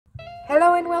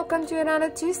Hello and welcome to another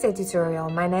Tuesday tutorial.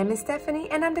 My name is Stephanie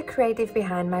and I'm the creative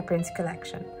behind my prints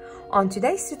collection. On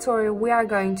today's tutorial we are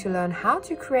going to learn how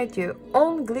to create your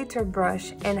own glitter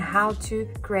brush and how to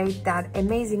create that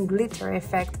amazing glitter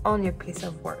effect on your piece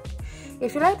of work.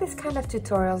 If you like this kind of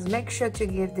tutorials, make sure to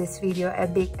give this video a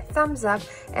big thumbs up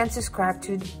and subscribe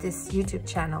to this YouTube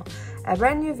channel. A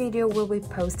brand new video will be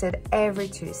posted every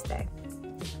Tuesday.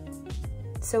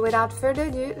 So without further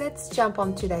ado, let's jump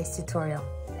on today's tutorial.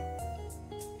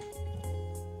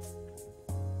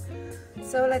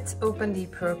 So let's open the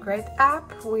Procreate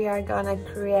app. We are gonna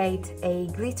create a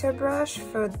glitter brush.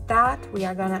 For that, we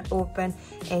are gonna open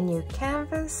a new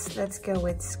canvas. Let's go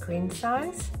with screen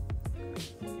size.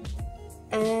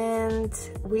 And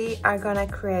we are gonna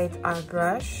create our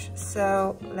brush.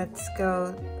 So let's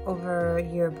go over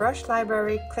your brush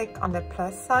library, click on the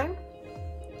plus sign.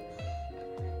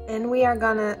 And we are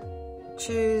gonna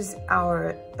choose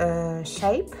our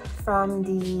shape from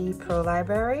the Pro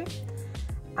library.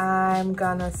 I'm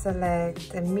gonna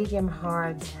select a medium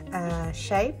hard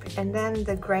shape, and then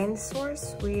the grain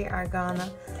source we are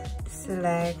gonna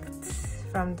select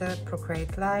from the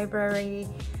Procreate library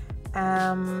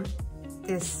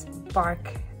this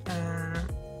bark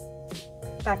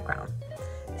background.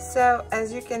 So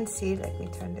as you can see, let me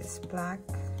turn this black.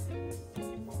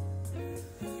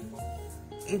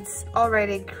 It's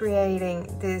already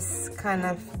creating this kind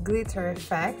of glitter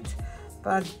effect,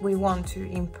 but we want to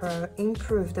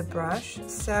improve the brush.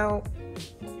 So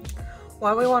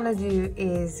what we want to do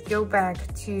is go back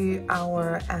to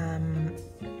our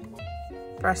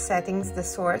brush settings, the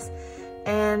source,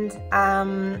 and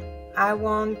I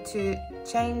want to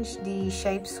change the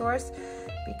shape source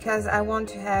because I want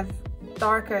to have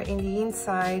darker in the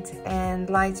inside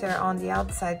and lighter on the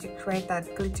outside to create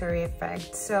that glittery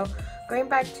effect. So going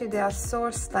back to the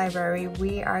source library,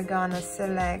 we are gonna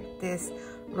select this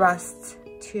Rust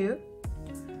 2.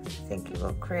 I think it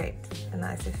will create a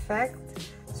nice effect.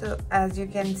 So as you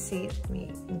can see, let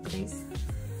me increase.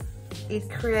 It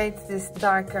creates this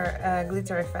darker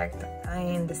glitter effect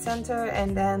in the center,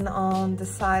 and then on the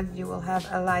side you will have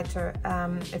a lighter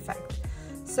effect.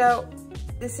 So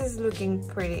this is looking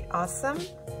pretty awesome.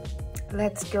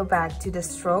 Let's go back to the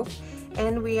stroke,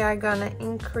 and we are gonna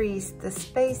increase the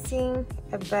spacing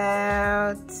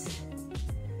about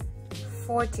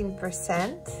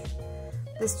 14%.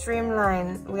 The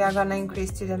streamline we are gonna increase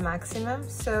to the maximum.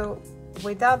 So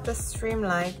without the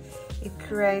streamline, it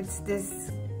creates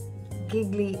this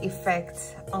giggly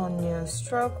effect on your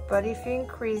stroke, but if you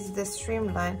increase the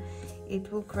streamline,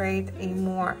 it will create a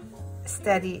more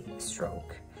steady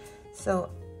stroke.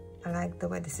 So I like the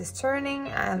way this is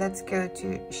turning. Let's go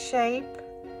to shape,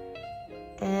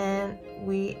 and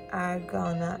we are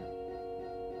gonna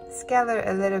scale it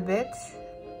a little bit,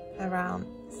 around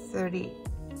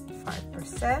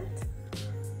 35%.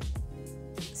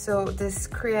 So this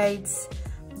creates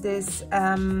this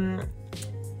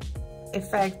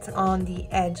effect on the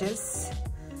edges,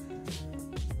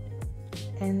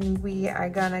 and we are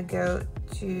gonna go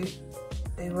to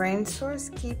the grain source,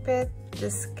 keep it. The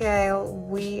scale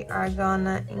we are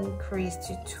gonna increase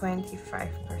to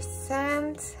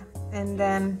 25%, and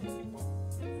then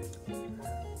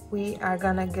we are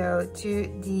gonna go to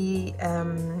the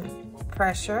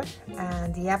pressure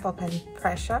and the Apple Pen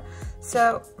pressure.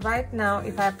 So right now,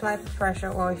 if I apply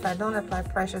pressure or if I don't apply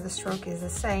pressure, the stroke is the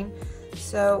same.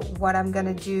 So what I'm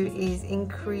gonna do is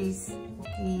increase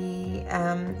the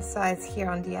size here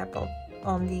on the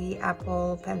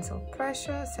Apple Pencil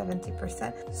pressure,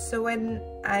 70%. So when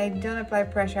I don't apply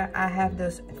pressure, I have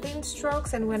those thin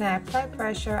strokes, and when I apply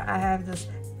pressure, I have those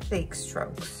thick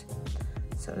strokes.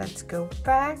 So let's go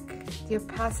back. The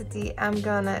opacity I'm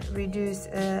gonna reduce,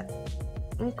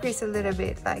 increase a little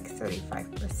bit, like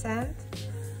 35%.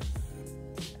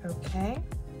 Okay,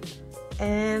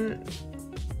 and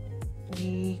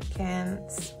we can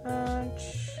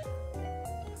smudge.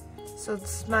 So the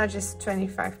smudge is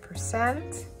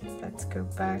 25%. Let's go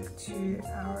back to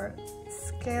our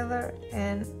scaler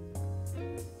and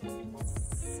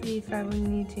see if I will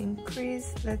need to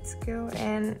increase. Let's go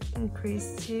and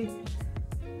increase to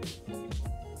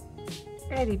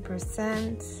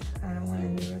 80%. I don't want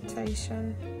any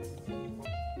rotation.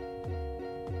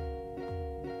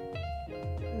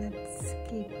 Let's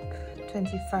keep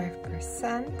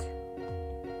 25%.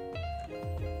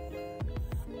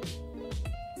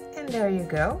 And there you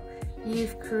go.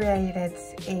 You've created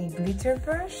a glitter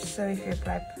brush. So if you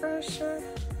apply pressure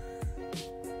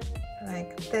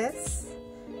like this,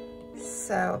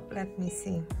 so let me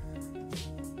see.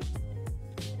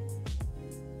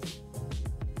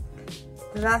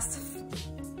 The last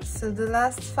So the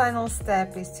last final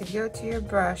step is to go to your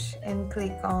brush and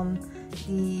click on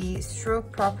the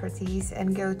stroke properties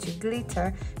and go to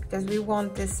glitter, because we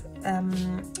want this,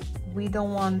 we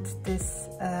don't want this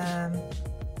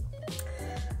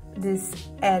this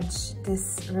edge,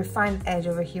 this refined edge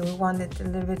over here. We want it a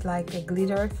little bit like a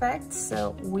glitter effect.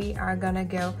 So we are gonna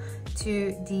go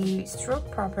to the stroke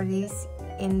properties.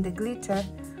 In the glitter,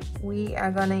 we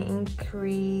are gonna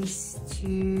increase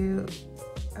to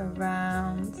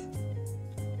around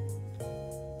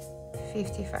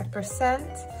 55%.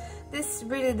 This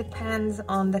really depends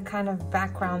on the kind of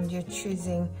background you're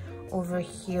choosing over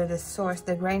here, the source,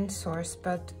 the grain source,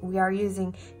 but we are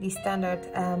using the standard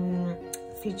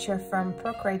feature from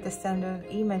Procreate, the standard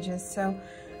images. So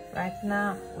right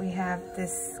now we have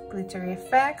this glittery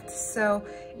effect, so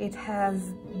it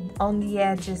has on the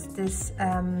edges this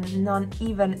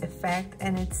non-even effect,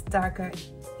 and it's darker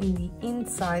in the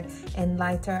inside and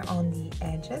lighter on the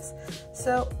edges.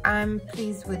 So I'm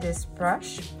pleased with this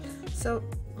brush. So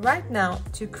right now,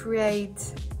 to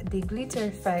create the glitter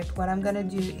effect, what I'm gonna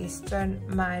do is turn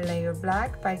my layer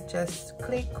black by just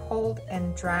click, hold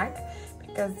and drag,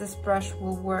 because this brush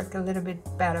will work a little bit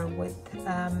better with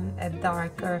a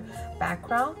darker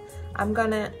background. I'm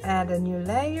gonna add a new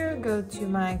layer, go to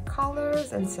my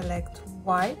colors and select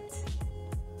white.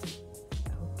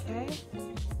 Okay,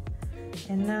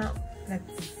 and now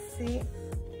let's see.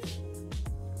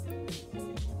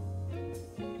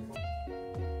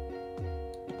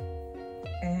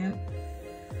 And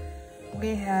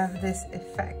we have this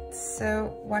effect.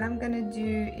 So what I'm gonna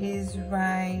do is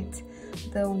write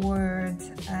the word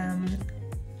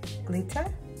glitter,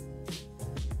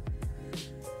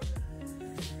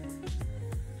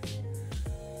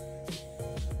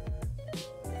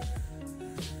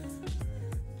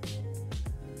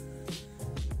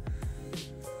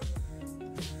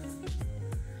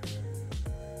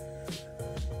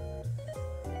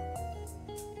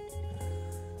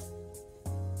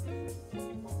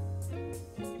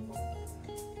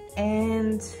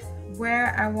 and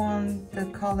where I want the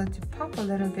color to pop a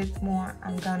little bit more,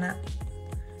 I'm gonna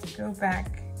go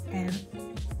back and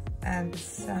add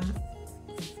some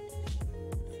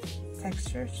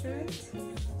texture to it.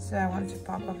 So I want to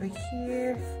pop over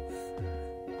here,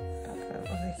 pop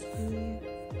over here.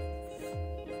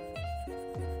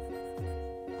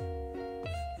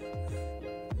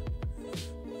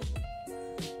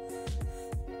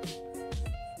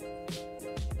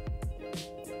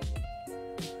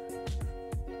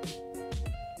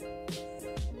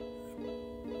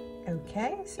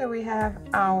 Okay, so we have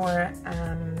our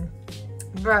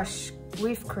brush.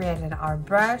 We've created our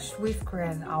brush, we've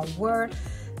created our word.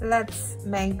 Let's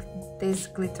make this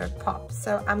glitter pop.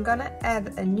 So I'm gonna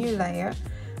add a new layer.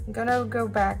 I'm gonna go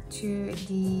back to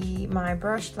my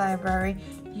brush library.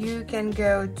 You can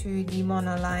go to the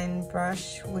monoline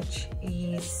brush, which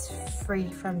is free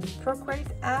from the Procreate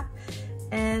app,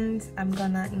 and I'm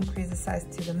gonna increase the size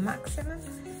to the maximum,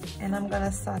 and I'm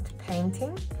gonna start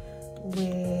painting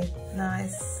with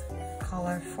nice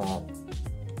colorful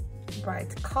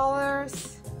bright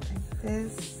colors like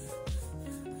this.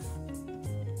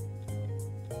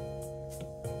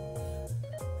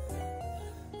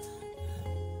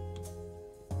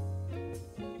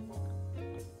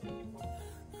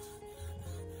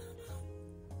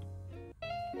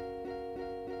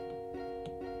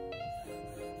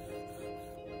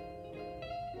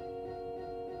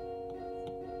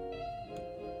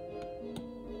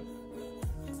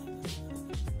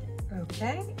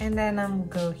 Okay, and then I'm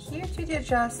go here to the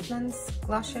adjustments,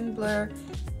 Gaussian blur,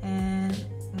 and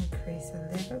increase a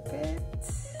little bit.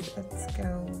 Let's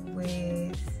go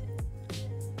with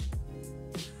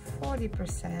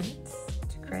 40%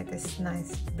 to create this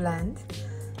nice blend.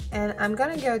 And I'm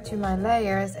gonna go to my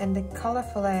layers, and the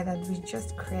colorful layer that we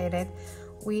just created,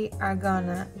 we are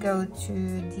gonna go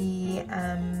to the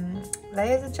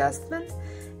layers adjustment,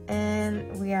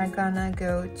 and we are gonna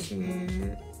go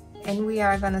to, and we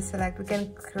are gonna select, we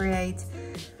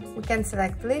can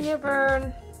select linear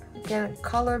burn, we can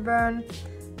color burn,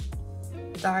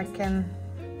 darken,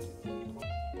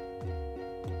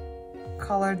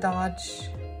 color dodge,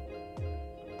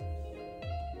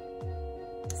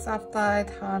 soft light,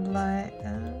 hard light.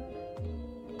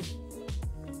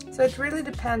 So it really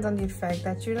depends on the effect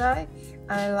that you like.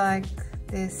 I like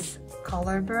this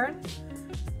color burn,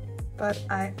 but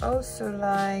I also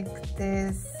like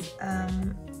this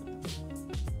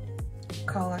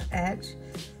color edge,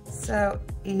 so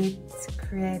it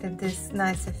created this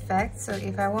nice effect. So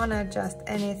if I want to adjust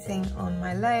anything on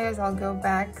my layers, I'll go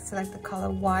back, select the color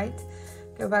white,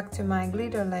 go back to my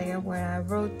glitter layer where I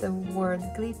wrote the word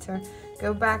glitter,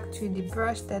 go back to the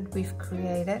brush that we've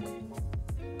created,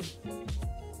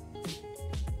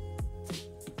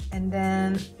 and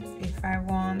then if I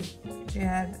want to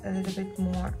add a little bit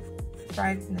more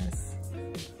brightness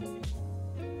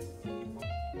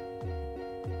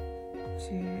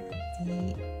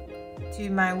to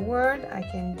my word, I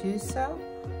can do so.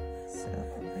 So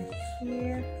over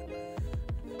here,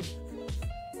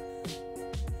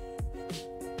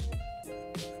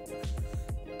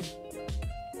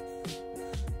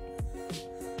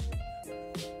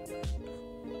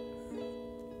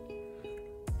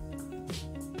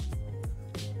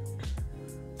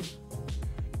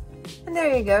 and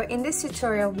there you go. In this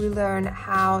tutorial we learn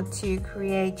how to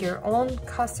create your own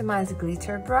customized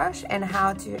glitter brush and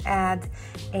how to add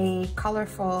a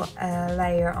colorful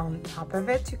layer on top of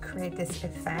it to create this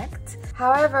effect.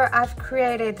 However, I've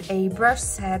created a brush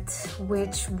set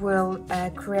which will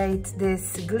create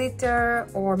this glitter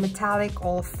or metallic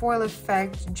or foil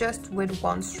effect just with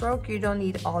one stroke. You don't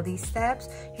need all these steps.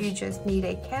 You just need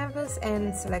a canvas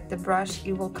and select the brush.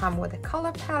 It will come with a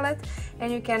color palette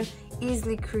and you can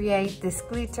easily create this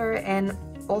glitter and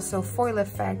also foil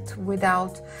effect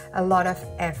without a lot of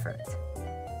effort.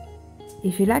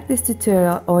 If you like this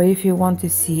tutorial or if you want to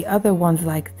see other ones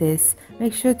like this,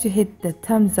 make sure to hit the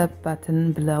thumbs up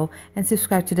button below and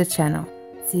subscribe to the channel.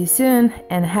 See you soon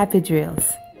and happy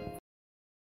drills!